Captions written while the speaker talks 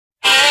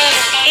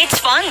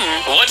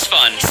What's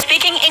fun?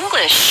 Speaking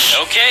English.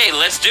 Okay,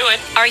 let's do it.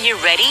 Are you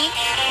ready?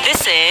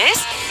 This is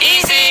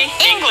Easy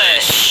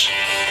English.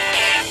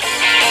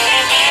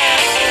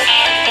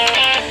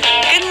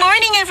 Good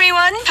morning,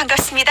 everyone.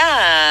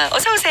 반갑습니다.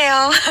 어서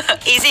오세요.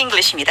 Easy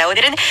English입니다.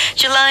 오늘은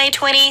July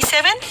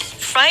 27th,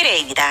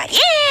 Friday입니다.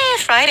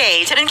 Yeah,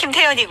 Friday. 저는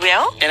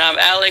김태현이고요. And I'm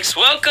Alex.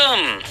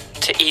 Welcome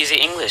to Easy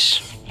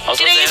English. 어서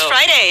Today is 오세요.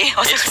 Friday.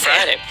 어서 It's 오세요.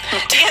 Friday.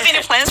 Do you have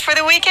any plans for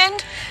the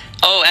weekend?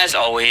 Oh, as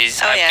always,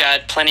 I've yeah.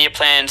 got plenty of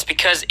plans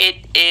because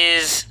it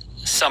is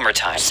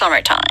summertime.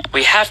 Summertime.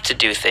 We have to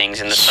do things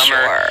in the summer.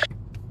 Sure.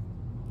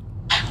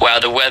 Wow,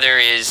 the weather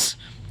is,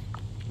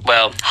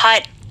 well,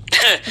 Hot.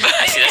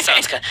 I see, that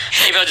sounds good.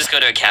 Maybe I'll just go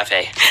to a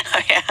cafe.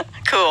 Yeah,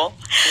 cool.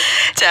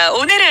 자,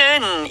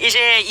 오늘은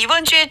이제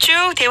이번 주에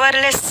쭉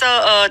대화를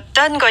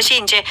했었던 것이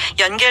이제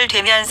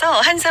연결되면서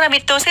한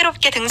사람이 또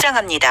새롭게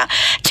등장합니다.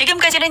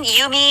 지금까지는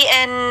유미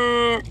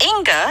and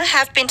Inga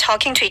have been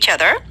talking to each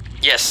other.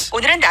 Yes.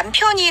 오늘은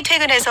남편이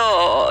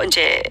퇴근해서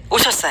이제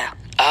오셨어요.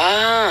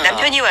 Ah.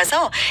 남편이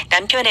와서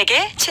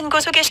남편에게 친구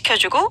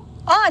소개시켜주고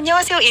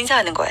안녕하세요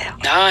인사하는 거예요.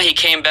 He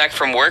came back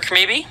from work,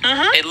 maybe?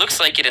 It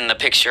looks like it in the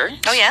picture.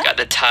 Oh, yeah? Got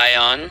the tie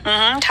on.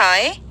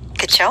 타이.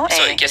 그쵸?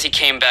 So I 예. guess he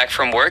came back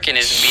from work and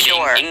is meeting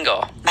Sure.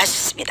 Ingo.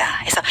 맞습니다.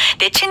 그래서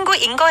내 친구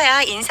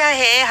인거야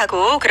인사해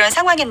하고 그런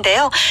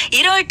상황인데요.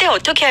 이럴 때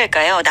어떻게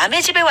할까요?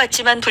 남의 집에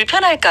왔지만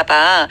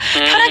불편할까봐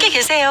편하게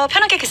계세요.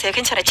 편하게 계세요.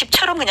 괜찮아요.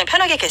 집처럼 그냥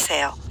편하게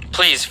계세요.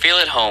 Please feel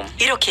at home.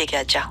 이렇게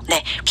얘기하죠.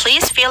 네,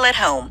 please feel at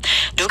home.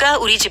 누가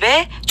우리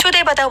집에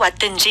초대받아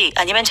왔든지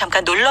아니면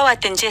잠깐 놀러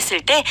왔든지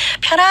했을 때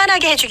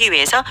편안하게 해주기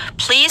위해서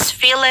please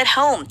feel at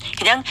home.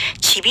 그냥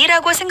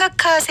집이라고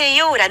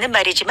생각하세요 라는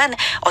말이지만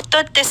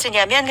어떨 때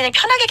쓰냐면 그냥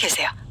편하게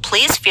계세요.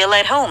 Please feel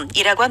at home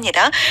이라고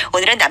합니다.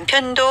 오늘은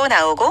남편도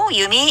나오고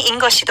유미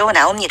인거 씨도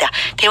나옵니다.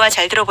 대화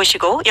잘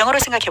들어보시고 영어로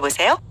생각해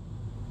보세요.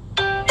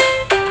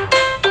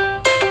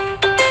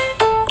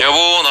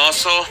 여보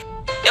나왔어.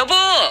 여보,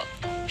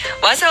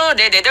 와서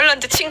내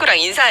네덜란드 친구랑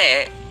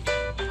인사해.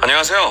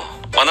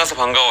 안녕하세요. 만나서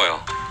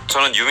반가워요.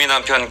 저는 유미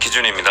남편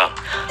기준입니다.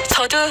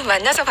 저도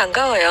만나서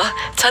반가워요.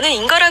 저는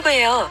인거라고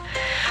해요.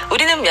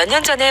 우리는 몇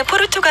년 전에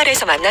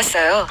포르투갈에서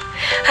만났어요.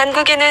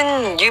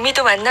 한국에는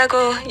유미도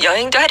만나고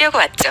여행도 하려고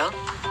왔죠.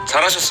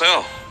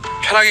 잘하셨어요.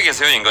 편하게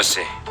계세요, 인거 씨.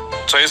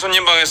 저희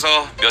손님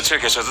방에서 며칠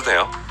계셔도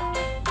돼요.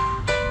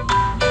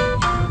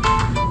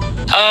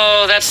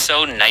 Oh, that's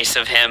so nice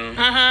of him.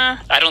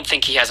 I don't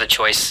think he has a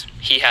choice.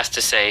 He has to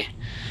say,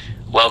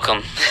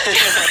 welcome.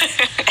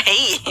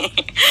 에이,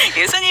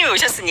 손님이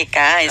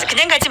오셨으니까 이제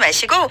그냥 가지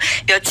마시고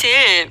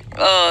며칠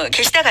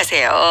계시다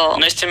가세요.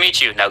 Nice to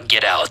meet you. Now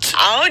get out.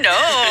 Oh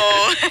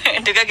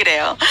no. 누가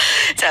그래요?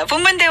 자,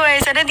 본문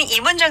대화에서는 이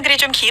문장들이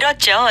좀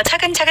길었죠.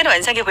 차근차근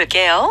완성해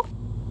볼게요.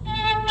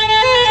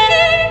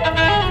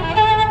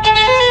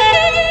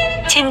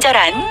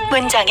 친절한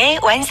문장의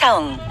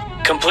완성.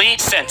 Complete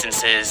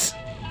sentences.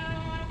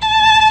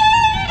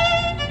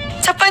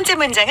 첫 번째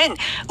문장은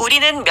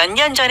우리는 몇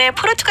년 전에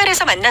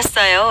포르투갈에서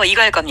만났어요.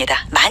 이거 할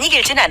겁니다. 많이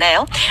길진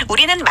않아요.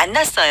 우리는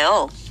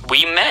만났어요.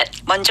 We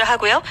met 먼저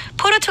하고요.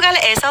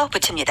 포르투갈에서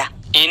붙입니다.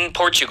 in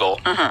Portugal.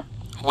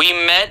 We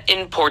met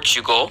in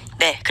Portugal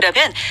네,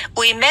 그러면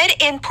we met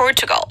in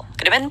Portugal.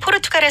 그러면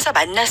포르투갈에서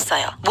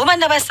만났어요. 뭐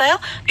만나봤어요?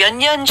 몇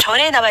년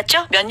전에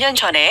나왔죠? 몇 년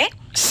전에.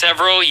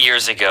 several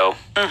years ago.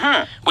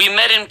 We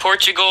met in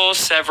Portugal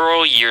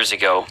several years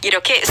ago.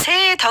 이렇게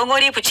세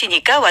덩어리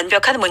붙이니까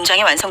완벽한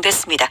문장이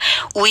완성됐습니다.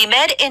 We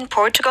met in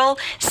Portugal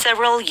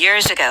several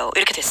years ago.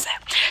 이렇게 됐어요.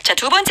 자,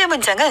 두 번째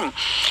문장은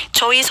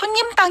저희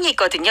손님방이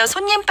있거든요.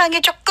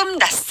 손님방이 조금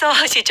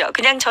낯서시죠?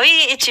 그냥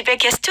저희 집에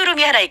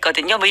게스트룸이 하나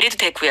있거든요. 뭐 이래도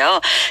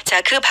되고요. 자,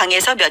 그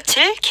방에서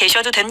며칠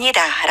계셔도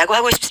됩니다. 라고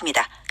하고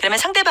싶습니다. 그러면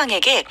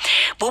상대방에게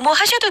뭐뭐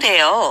하셔도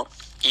돼요.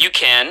 You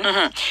can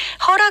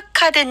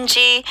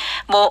허락하든지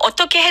뭐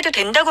어떻게 해도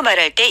된다고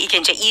말할 때 이게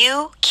이제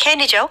you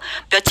can이죠.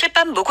 며칠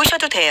밤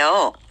묵으셔도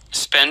돼요.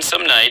 spend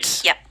some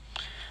nights. 야,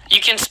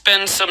 You can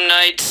spend some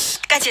nights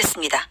까지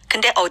했습니다.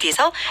 근데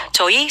어디서?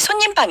 저희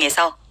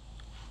손님방에서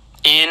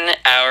in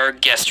our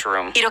guest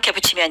room. 이렇게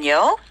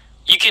붙이면요.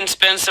 You can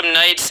spend some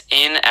nights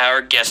in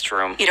our guest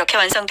room. 이렇게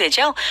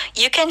완성되죠.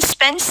 You can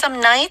spend some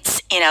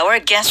nights in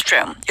our guest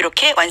room.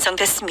 이렇게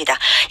완성됐습니다.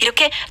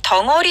 이렇게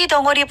덩어리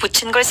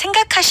붙인 걸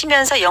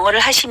생각하시면서 영어를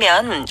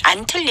하시면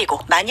안 틀리고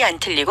많이 안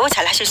틀리고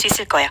잘 하실 수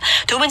있을 거예요.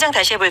 두 문장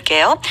다시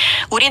해볼게요.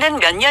 우리는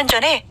몇 년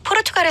전에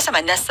포르투갈에서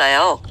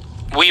만났어요.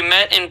 We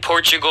met in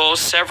Portugal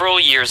several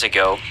years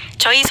ago.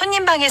 저희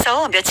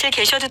손님방에서 며칠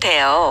계셔도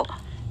돼요.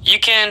 You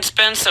can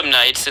spend some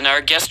nights in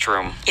our guest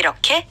room.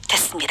 이렇게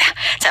됐습니다.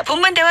 자,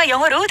 본문 대화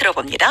영어로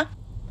들어봅니다.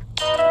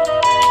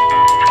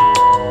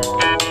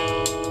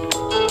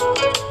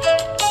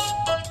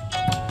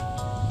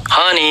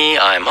 Honey,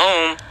 I'm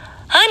home.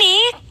 Honey,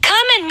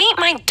 come and meet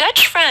my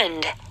Dutch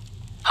friend.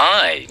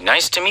 Hi,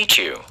 nice to meet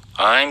you.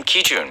 I'm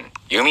Kijun,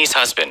 Yumi's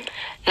husband.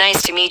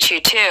 Nice to meet you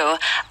too.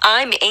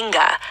 I'm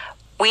Inga.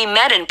 We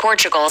met in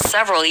Portugal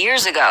several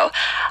years ago.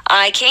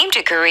 I came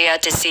to Korea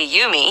to see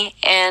Yumi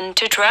and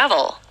to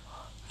travel.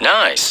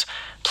 Nice.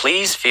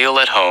 Please feel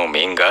at home,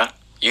 Inga.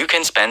 you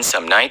can spend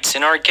some nights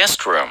in our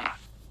guest room.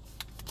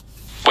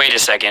 Wait a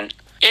second.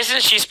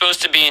 Isn't she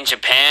supposed to be in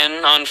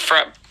Japan on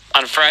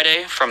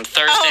Friday from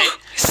Thursday? Oh,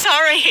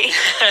 sorry.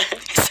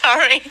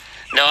 Sorry.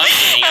 No, I'm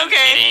kidding. I'm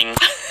Okay. kidding.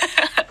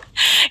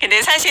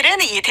 근데 사실은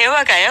이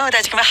대화가요,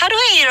 다 지금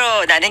하루에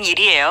일어나는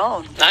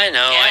일이에요. I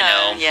know.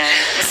 Yeah.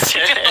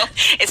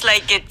 It's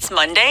like it's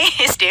Monday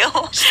still.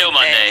 Still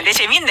Monday. 네, 근데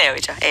재밌네요,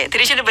 그죠? 예,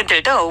 들으시는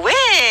분들도 왜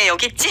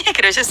여기 있지?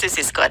 그러셨을 수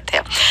있을 것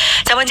같아요.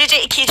 자, 먼저 이제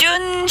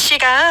기준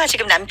씨가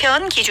지금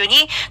남편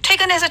기준이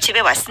퇴근해서 집에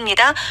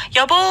왔습니다.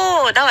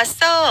 여보, 나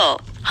왔어.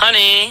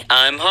 Honey,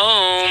 I'm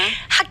home.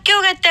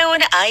 학교 갔다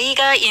온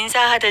아이가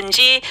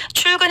인사하든지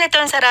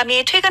출근했던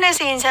사람이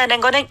퇴근해서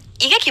인사하는 거는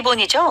이게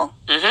기본이죠.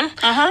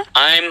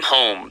 I'm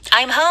home.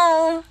 I'm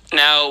home.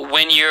 Now,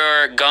 when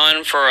you're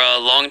gone for a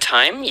long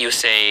time, you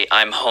say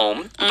I'm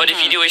home. But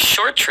if you do a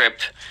short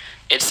trip,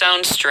 it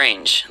sounds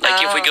strange.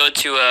 Like if we go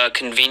to a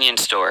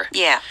convenience store,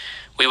 Yeah.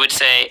 we would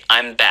say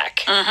I'm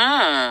back.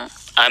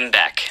 I'm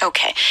back.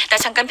 오케이. 나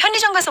잠깐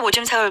편의점 가서 뭐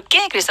좀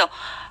사올게. 그래서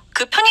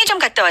그 편의점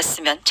갔다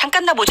왔으면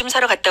잠깐 나 뭐 좀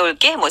사러 갔다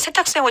올게. 뭐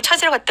세탁소에 뭐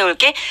찾으러 갔다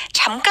올게.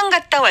 잠깐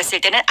갔다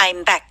왔을 때는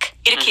I'm back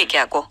이렇게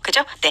얘기하고,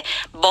 그죠? 네.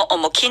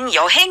 긴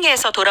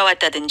여행에서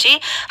돌아왔다든지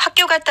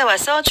학교 갔다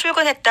와서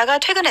출근했다가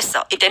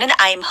퇴근했어. 이때는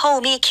I'm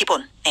home이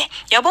기본. 네.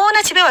 여보,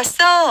 나 집에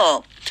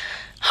왔어.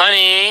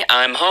 Honey,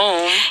 I'm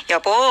home.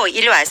 여보,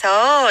 일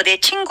와서 내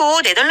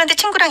친구 네덜란드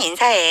친구랑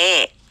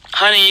인사해.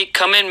 Honey,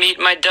 come and meet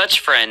my Dutch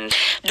friend.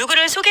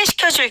 누구를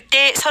소개시켜 줄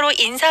때 서로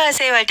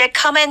인사하세요 할 때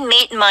come and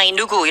meet my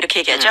누구 이렇게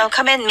얘기하죠.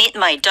 Come and meet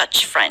my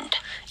Dutch friend.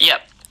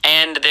 Yep.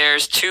 And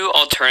there's two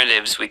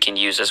alternatives we can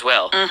use as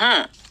well.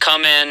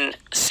 Come and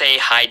say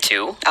hi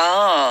to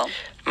어,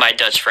 my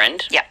Dutch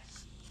friend. yeah.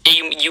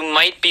 You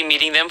might be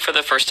meeting them for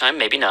the first time,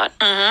 maybe not.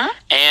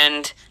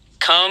 And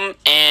come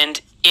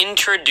and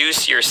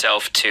introduce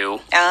yourself to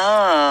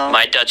어.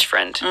 my Dutch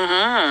friend.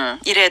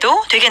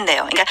 이래도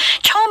되겠네요. 그러니까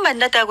처음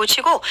만났다고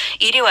치고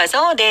이리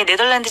와서 내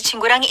네덜란드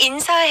친구랑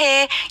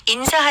인사해.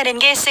 인사하는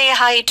게 say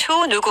hi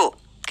to 누구.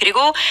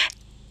 그리고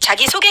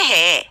자기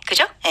소개해.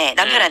 그죠? 네,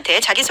 남편한테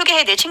자기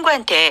소개해. 내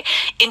친구한테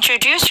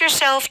introduce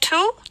yourself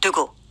to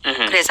누구.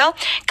 그래서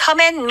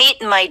come and meet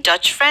my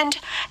Dutch friend.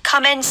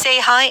 Come and say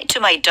hi to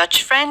my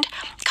Dutch friend.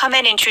 Come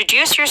and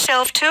introduce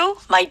yourself to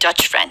my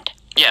Dutch friend.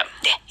 Yeah.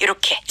 네,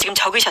 이렇게 지금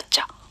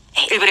적으셨죠?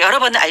 네, 일부러 여러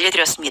번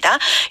알려드렸습니다.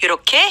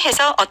 이렇게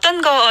해서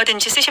어떤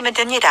거든지 쓰시면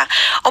됩니다.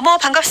 어머,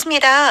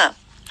 반갑습니다.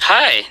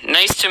 Hi,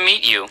 nice to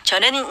meet you.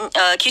 저는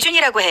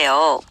기준이라고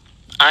해요.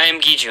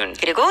 I'm Gijun,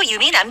 그리고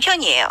유미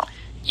남편이에요.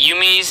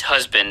 Yumi's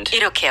husband.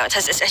 이렇게요. 자,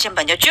 다시 한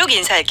번요. 쭉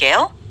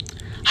인사할게요.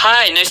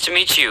 Hi, nice to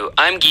meet you.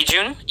 I'm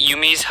Gijun,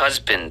 Yumi's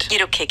husband.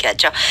 이렇게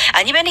얘기하죠.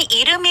 아니면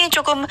이름이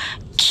조금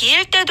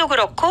길 때도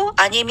그렇고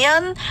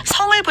아니면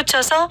성을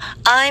붙여서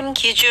I'm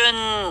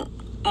기준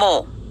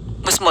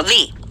무슨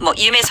리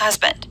유미's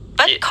husband.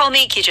 But 예. call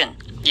me 기준.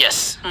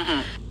 Yes.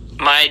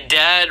 My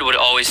dad would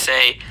always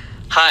say,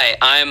 Hi,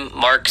 I'm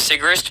Mark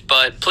Sigrist,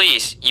 but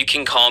please, you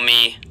can call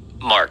me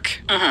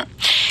Mark.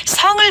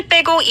 성을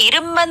빼고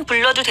이름만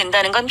불러도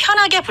된다는 건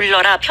편하게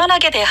불러라,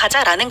 편하게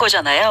대하자라는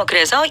거잖아요.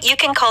 그래서 you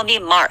can call me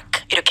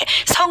Mark 이렇게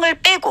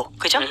성을 빼고,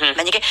 그죠?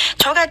 만약에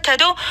저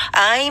같아도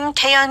I'm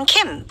태연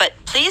Kim, but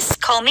please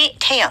call me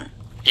태연.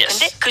 Yes.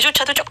 근데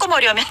그조차도 조금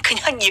어려우면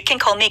그냥 you can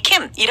call me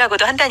Kim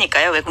이라고도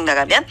한다니까요. 외국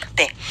나가면.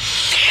 네.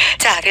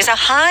 자, 그래서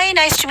Hi,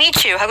 nice to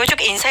meet you 하고 쭉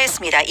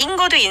인사했습니다.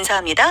 인거도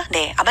인사합니다.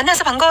 네.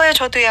 만나서 반가워요.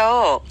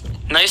 저도요.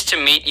 Nice to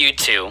meet you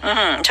too.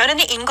 저는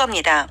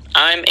인거입니다.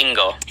 I'm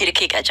Ingo.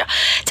 이렇게 얘기하죠.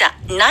 자,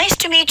 nice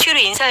to meet you로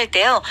인사할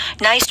때요.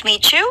 nice to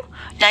meet you,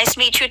 nice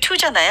to meet you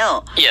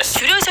too잖아요. Yes.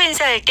 줄여서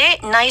인사할 때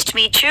nice to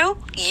meet you,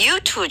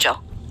 you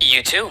too죠.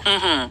 You too.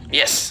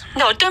 Yes.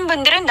 근데 어떤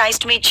분들은 nice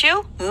to meet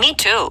you, me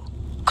too.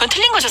 그건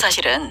틀린 거죠,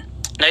 사실은.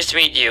 Nice to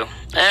meet you.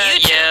 You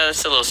too. Yeah,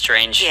 it's a little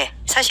strange. 예,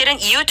 사실은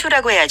you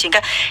too라고 해야지.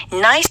 그러니까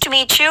nice to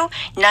meet you,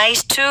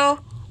 nice to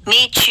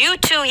meet you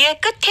too의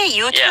끝에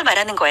you too Yeah.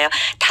 말하는 거예요.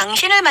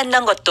 당신을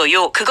만난 것도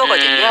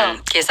그거거든요.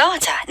 그래서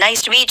자,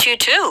 nice to meet you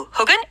too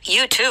혹은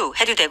you too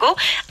해도 되고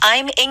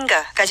I'm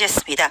Inga까지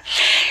했습니다.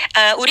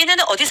 우리는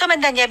어디서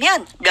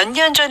만났냐면 몇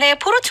년 전에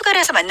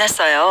포르투갈에서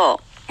만났어요.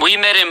 We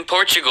met in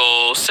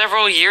Portugal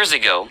several years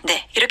ago.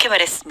 네, 이렇게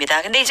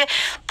말했습니다. 근데 이제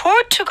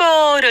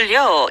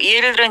포르투갈을요,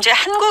 예를 들어 이제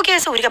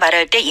한국에서 우리가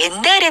말할 때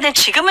옛날에는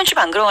지금은 좀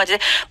안 그런 것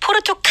같은데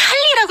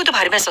포르투칼리라고도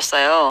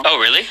발음했었어요. Oh,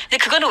 really? 근데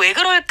그거는 왜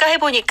그럴까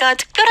해보니까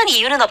특별한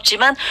이유는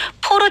없지만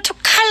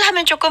포르투칼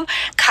하면 조금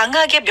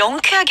강하게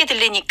명쾌하게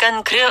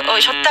들리니까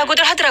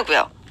그러셨다고들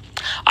하더라고요.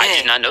 I 네.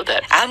 did not know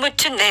that.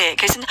 아무튼 네,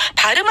 그래서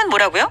발음은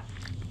뭐라고요?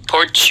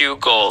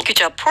 Portugal.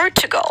 그죠,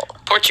 Portugal.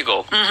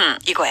 Portugal.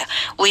 이거야.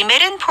 We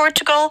met in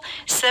Portugal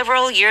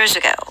several years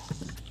ago.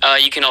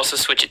 You can also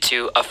switch it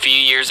to a few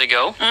years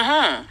ago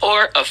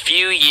or a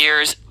few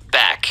years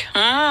back.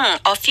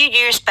 A few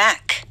years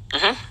back.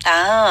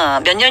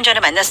 몇 년 전에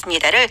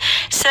만났습니다를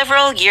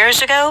several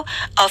years ago,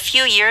 a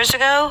few years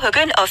ago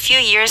혹은 a few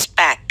years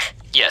back.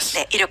 Yes.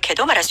 네,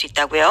 이렇게도 말할 수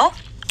있다고요.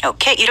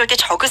 오케이, 이럴 때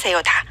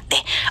적으세요 다.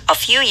 네, a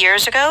few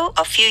years ago,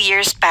 a few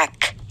years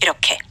back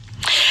이렇게.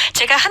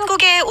 제가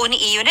한국에 온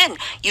이유는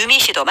유미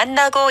씨도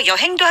만나고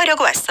여행도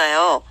하려고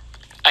왔어요.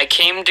 I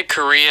came to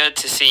Korea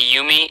to see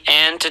Yumi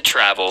and to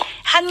travel.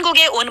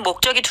 한국에 온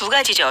목적이 두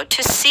가지죠. To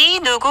see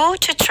누구,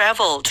 to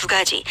travel 두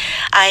가지.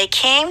 I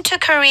came to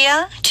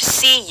Korea to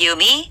see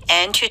Yumi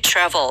and to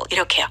travel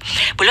이렇게요.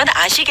 물론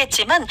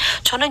아시겠지만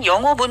저는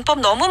영어 문법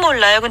너무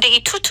몰라요. 근데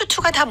이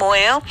to가 다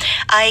뭐예요?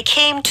 I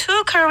came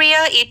to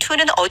Korea 이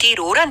to는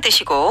어디로란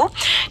뜻이고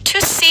to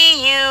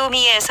see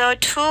Yumi에서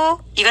to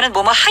이거는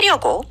뭐뭐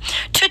하려고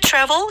to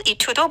travel 이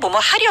to도 뭐뭐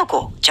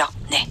하려고죠.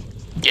 네.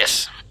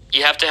 Yes.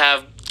 You have to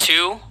have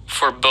to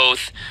for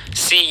both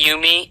see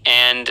Yumi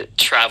and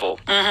travel.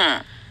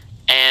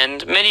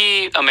 And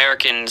many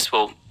Americans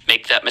will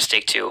make that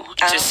mistake too.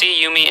 To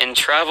see Yumi and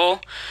travel,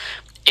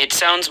 it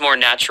sounds more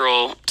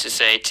natural to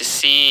say to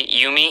see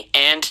Yumi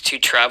and to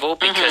travel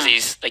because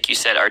these, like you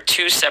said, are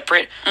two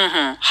separate.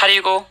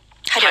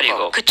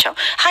 하려고. 그렇죠.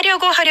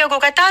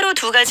 하려고가 따로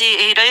두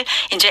가지를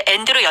이제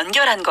and로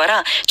연결한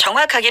거라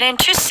정확하게는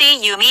to see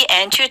Yumi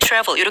and to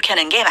travel 이렇게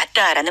하는 게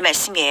맞다라는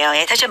말씀이에요.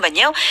 예, 다시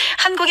한번요.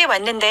 한국에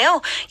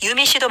왔는데요.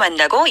 유미 씨도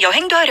만나고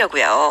여행도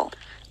하려고요.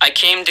 I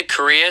came to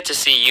Korea to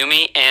see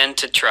Yumi and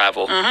to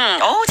travel.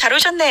 잘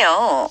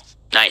오셨네요.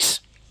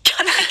 Nice.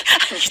 편하게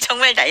아니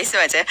정말 나이스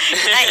맞아요.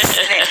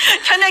 나이스. 네.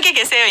 편하게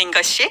계세요,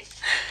 인거 씨.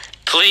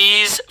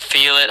 Please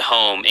feel at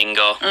home,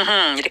 Ingo.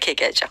 이렇게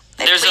얘기하죠.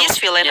 네, There's please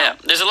feel it home.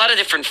 there's a lot of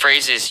different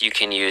phrases you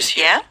can use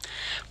here. Yeah.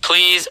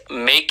 Please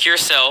make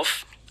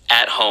yourself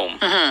at home.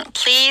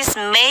 Please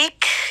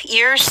make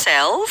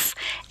yourself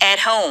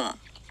at home.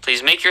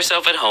 Please make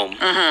yourself at home.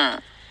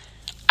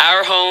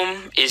 Our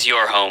home is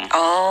your home.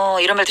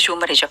 이런 말도 좋은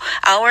말이죠.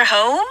 Our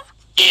home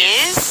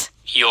is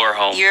Your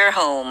home. your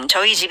home.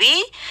 저희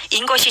집이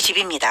인것이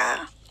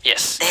집입니다.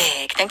 Yes.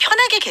 네, 그냥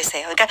편하게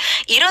계세요. 그러니까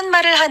이런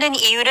말을 하는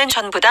이유는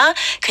전부 다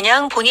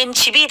그냥 본인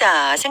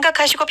집이다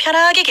생각하시고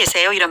편하게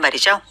계세요. 이런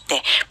말이죠.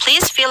 네,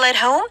 please feel at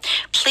home.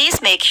 Please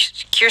make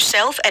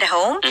yourself at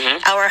home.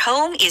 Our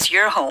home is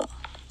your home.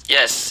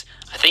 Yes.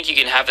 I think you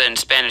can have that in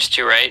Spanish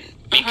too, right?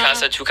 Mi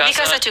casa, tu casa. Mi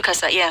casa, tu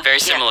casa. Yeah.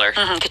 Very similar.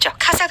 그렇죠.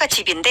 카사가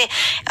집인데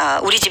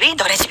우리 집이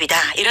너네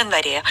집이다 이런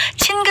말이에요.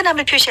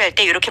 친근함을 표시할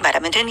때 이렇게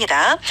말하면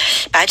됩니다.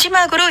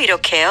 마지막으로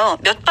이렇게요.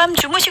 몇 밤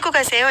주무시고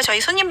가세요.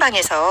 저희 손님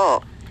방에서.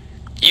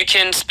 You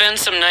can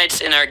spend some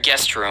nights in our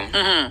guest room.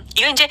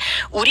 이거 이제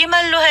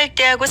우리말로 할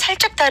때하고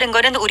살짝 다른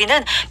거는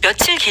우리는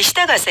며칠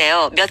계시다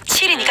가세요.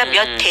 며칠이니까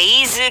몇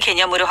days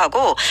개념으로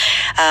하고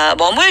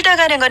머물다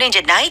가는 거는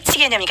이제 nights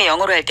개념이니까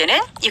영어로 할 때는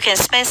you can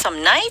spend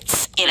some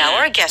nights in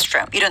our guest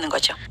room 이러는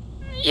거죠.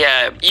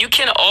 Yeah, you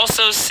can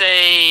also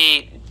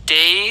say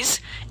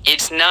days.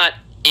 It's not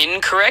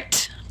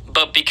incorrect,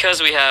 but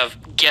because we have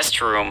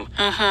guest room,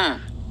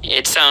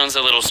 it sounds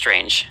a little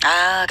strange.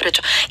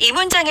 그렇죠. 이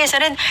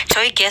문장에서는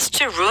저희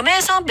게스트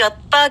룸에서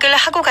몇 박을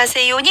하고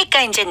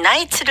가세요니까 이제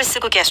night를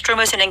쓰고 게스트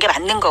룸을 쓰는 게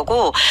맞는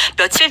거고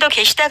며칠 더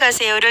계시다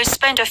가세요를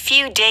spend a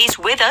few days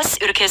with us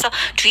이렇게 해서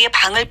뒤에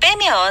방을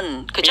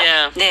빼면 그죠?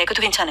 Yeah. 네,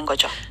 그것도 괜찮은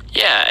거죠.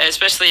 Yeah,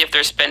 especially if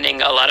they're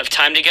spending a lot of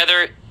time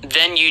together,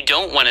 then you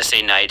don't want to say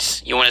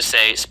nights. You want to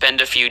say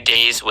spend a few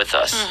days with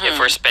us if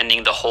we're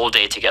spending the whole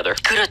day together.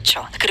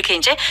 그렇죠. 그렇게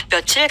이제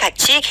며칠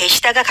같이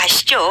계시다가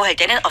가시죠 할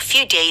때는 a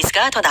few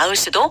days가 더 나을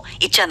수도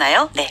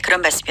있잖아요. 네,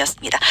 그런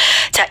말씀이었습니다.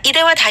 자, 이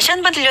대화 다시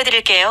한번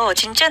들려드릴게요.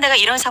 진짜 내가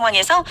이런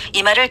상황에서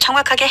이 말을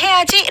정확하게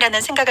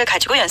해야지라는 생각을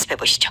가지고 연습해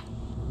보시죠.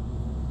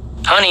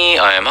 Honey,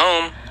 I am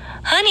home.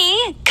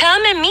 Honey,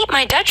 come and meet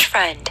my Dutch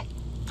friend.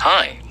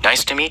 Hi,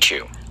 nice to meet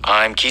you.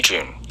 I'm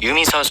Kijun,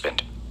 Yumi's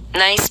husband.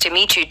 Nice to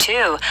meet you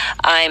too.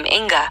 I'm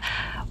Inga.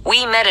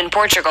 We met in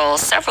Portugal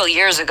several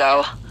years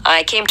ago.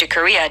 I came to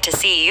Korea to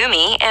see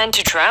Yumi and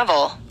to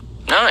travel.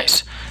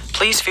 Nice.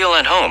 Please feel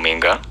at home,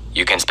 Inga.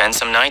 You can spend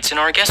some nights in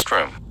our guest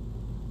room.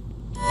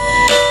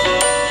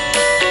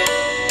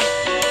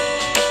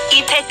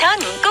 이 패턴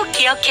꼭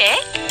기억해.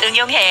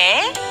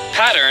 응용해.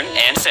 Pattern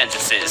and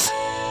sentences.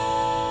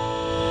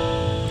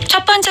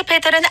 첫 번째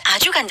패턴은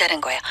아주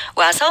간단한 거예요.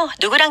 와서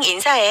누구랑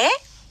인사해?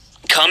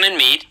 Come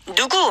and meet.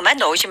 누구만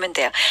넣으시면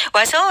돼요.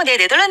 와서 내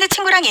네덜란드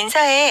친구랑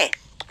인사해.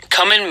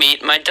 Come and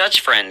meet my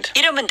Dutch friend.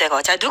 이러면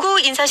되고. 자, 누구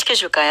인사시켜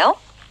줄까요?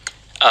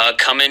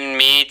 Come and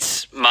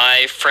meet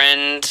my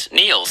friend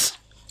Niels.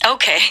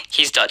 Okay.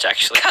 He's Dutch,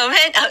 actually. Come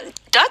and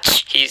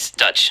Dutch? He's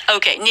Dutch.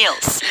 Okay,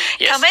 Niels.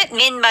 Yes. Come and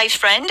meet my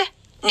friend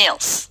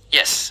Niels.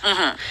 Yes.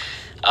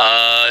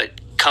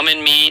 Come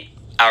and meet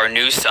our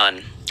new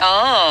son.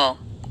 Oh.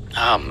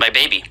 My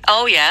baby.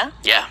 Oh yeah.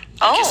 Yeah,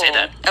 you can say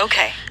that.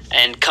 Okay.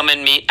 And come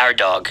and meet our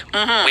dog.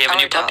 We have a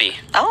new puppy.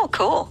 Oh,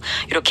 cool.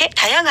 이렇게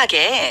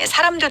다양하게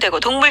사람도 되고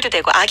동물도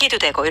되고 아기도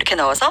되고 이렇게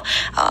넣어서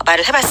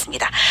말을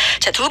해봤습니다.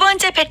 자, 두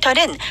번째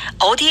패턴은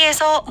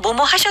어디에서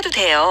뭐뭐 하셔도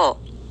돼요.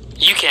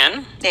 You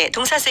can. 네,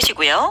 동사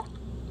쓰시고요.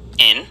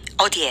 In.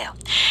 어디에요?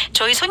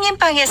 저희 손님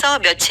방에서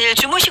며칠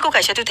주무시고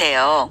가셔도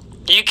돼요.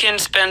 You can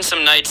spend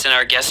some nights in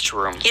our guest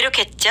room.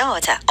 이렇게 했죠.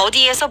 자,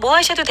 어디에서 뭐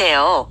하셔도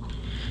돼요.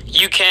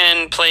 You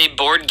can play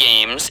board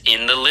games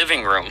in the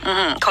living room.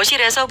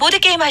 거실에서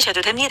보드게임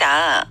하셔도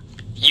됩니다.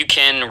 You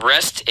can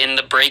rest in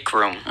the break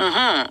room.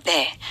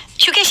 네.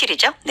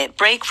 휴게실이죠. 네.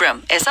 break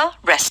room에서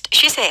rest,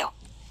 쉬세요.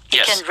 You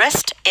Yes. can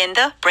rest in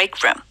the break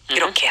room.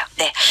 이렇게요.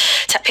 네.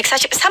 자,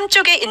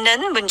 143쪽에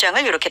있는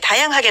문장을 이렇게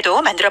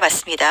다양하게도 만들어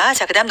봤습니다.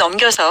 자, 그다음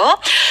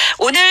넘겨서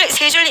오늘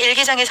세 줄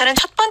일기장에서는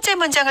첫 번째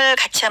문장을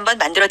같이 한번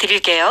만들어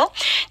드릴게요.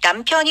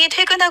 남편이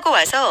퇴근하고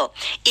와서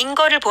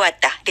인거를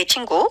보았다. 내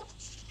친구.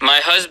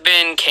 My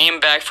husband came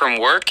back from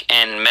work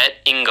and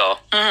met Ingo.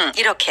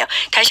 이렇게요.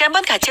 다시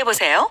한번 같이 해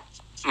보세요.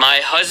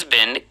 My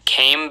husband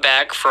came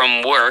back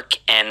from work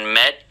and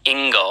met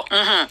Ingo.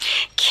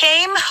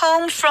 came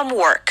home from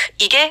work.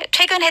 이게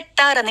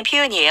퇴근했다라는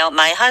표현이에요.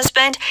 My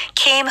husband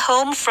came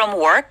home from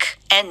work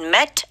and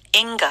met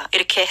Inga.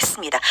 이렇게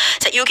했습니다.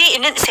 자, 여기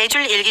있는 세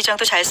줄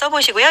일기장도 잘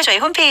써보시고요. 저희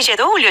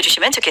홈페이지에도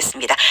올려주시면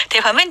좋겠습니다.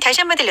 대화문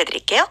다시 한번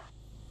들려드릴게요.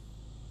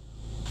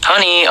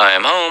 Honey, I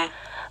am home.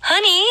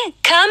 Honey,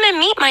 come and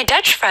meet my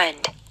Dutch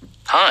friend.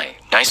 Hi,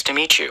 nice to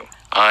meet you.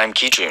 I'm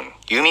Kijun,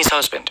 Yumi's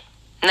husband.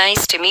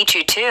 Nice to meet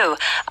you too.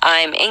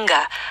 I'm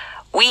Inga.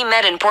 We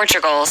met in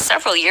Portugal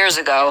several years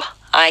ago.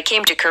 I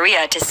came to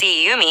Korea to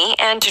see Yumi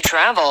and to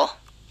travel.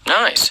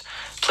 Nice.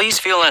 Please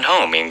feel at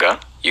home, Inga.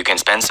 You can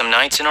spend some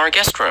nights in our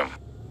guest room.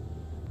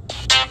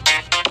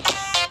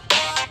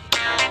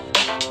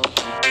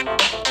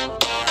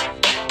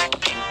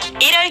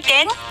 이럴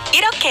땐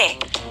이렇게.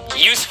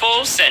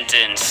 Useful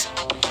sentence.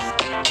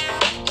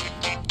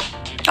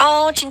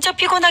 진짜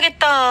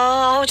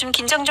피곤하겠다. 좀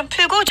긴장 좀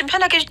풀고 좀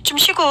편하게 좀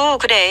쉬고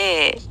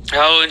그래.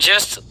 Oh,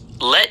 just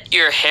let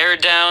your hair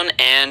down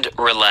and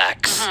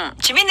relax.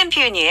 재밌는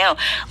표현이에요.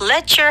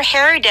 Let your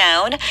hair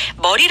down.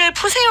 머리를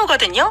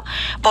푸세요거든요.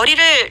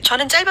 머리를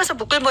저는 짧아서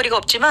묶을 머리가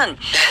없지만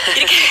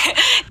이렇게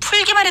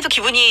풀기만 해도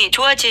기분이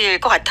좋아질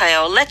것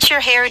같아요. Let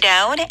your hair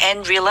down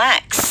and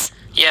relax.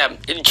 Yeah,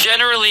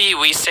 generally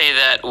we say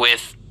that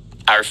with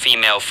our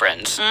female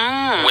friends,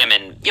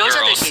 women, girls.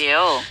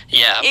 여자들이에요.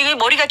 Yeah. 이게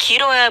머리가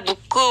길어야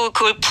묶고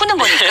그걸 푸는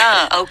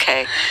거니까.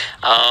 Okay.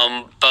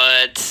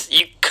 But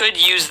you could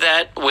use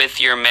that with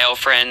your male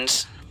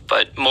friends,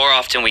 but more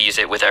often we use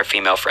it with our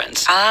female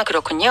friends. 아,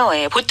 그렇군요.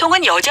 예,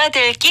 보통은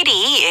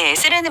여자들끼리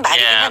쓰는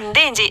말이긴 Yeah.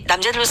 한데 이제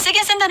남자들도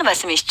쓰긴 쓴다는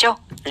말씀이시죠?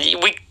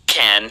 We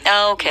can.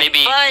 Okay.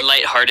 Maybe But-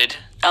 lighthearted,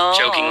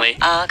 jokingly.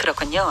 아,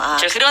 그렇군요. 아,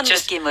 그런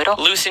just 느낌으로.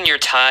 loosen your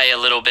tie a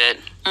little bit.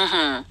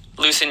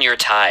 Loosen your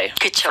tie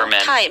그쵸. for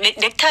men. 타이,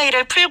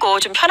 넥타이를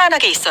풀고 좀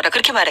편안하게 있어라.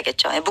 그렇게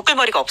말하겠죠. 예, 묶을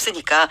머리가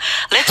없으니까.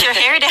 Let your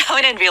hair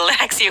down and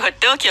relax.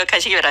 이것도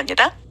기억하시기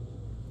바랍니다.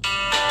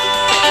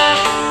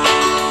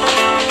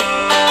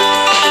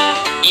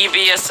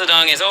 EBS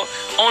당에서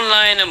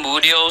온라인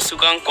무료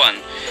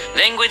수강권,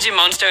 랭귀지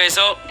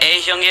몬스터에서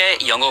A형의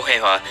영어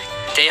회화,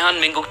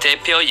 대한민국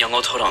대표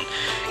영어 토론,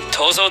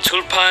 도서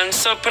출판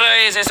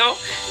서프라이즈에서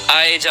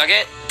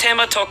아이작의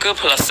테마 토크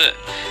플러스,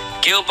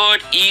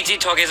 길버트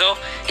이지톡에서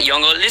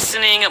영어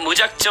리스닝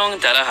무작정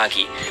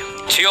따라하기,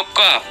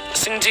 취업과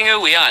승진을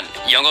위한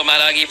영어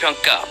말하기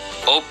평가,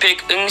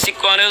 오픽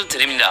응시권을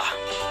드립니다.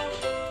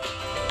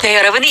 네,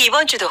 여러분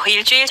이번 주도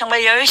일주일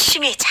정말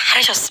열심히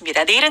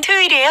잘하셨습니다. 내일은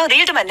토요일이에요.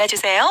 내일도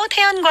만나주세요.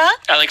 태연과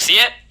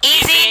알렉스의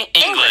Easy Easy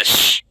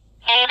English.